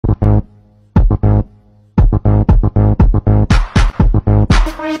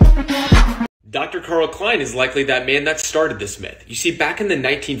Dr. Carl Klein is likely that man that started this myth. You see, back in the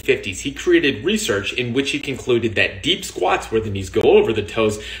 1950s, he created research in which he concluded that deep squats where the knees go over the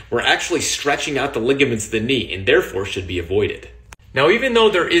toes were actually stretching out the ligaments of the knee and therefore should be avoided. Now, even though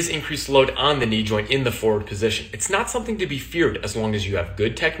there is increased load on the knee joint in the forward position, it's not something to be feared as long as you have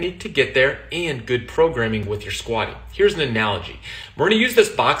good technique to get there and good programming with your squatting. Here's an analogy. We're going to use this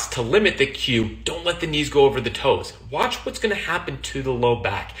box to limit the cue, don't let the knees go over the toes. Watch what's going to happen to the low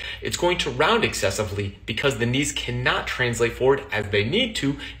back. It's going to round excessively because the knees cannot translate forward as they need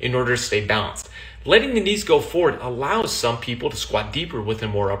to in order to stay balanced. Letting the knees go forward allows some people to squat deeper with a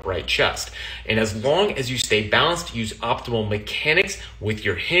more upright chest. And as long as you stay balanced, use optimal mechanics with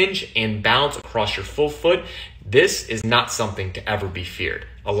your hinge and balance across your full foot, this is not something to ever be feared.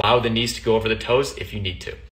 Allow the knees to go over the toes if you need to.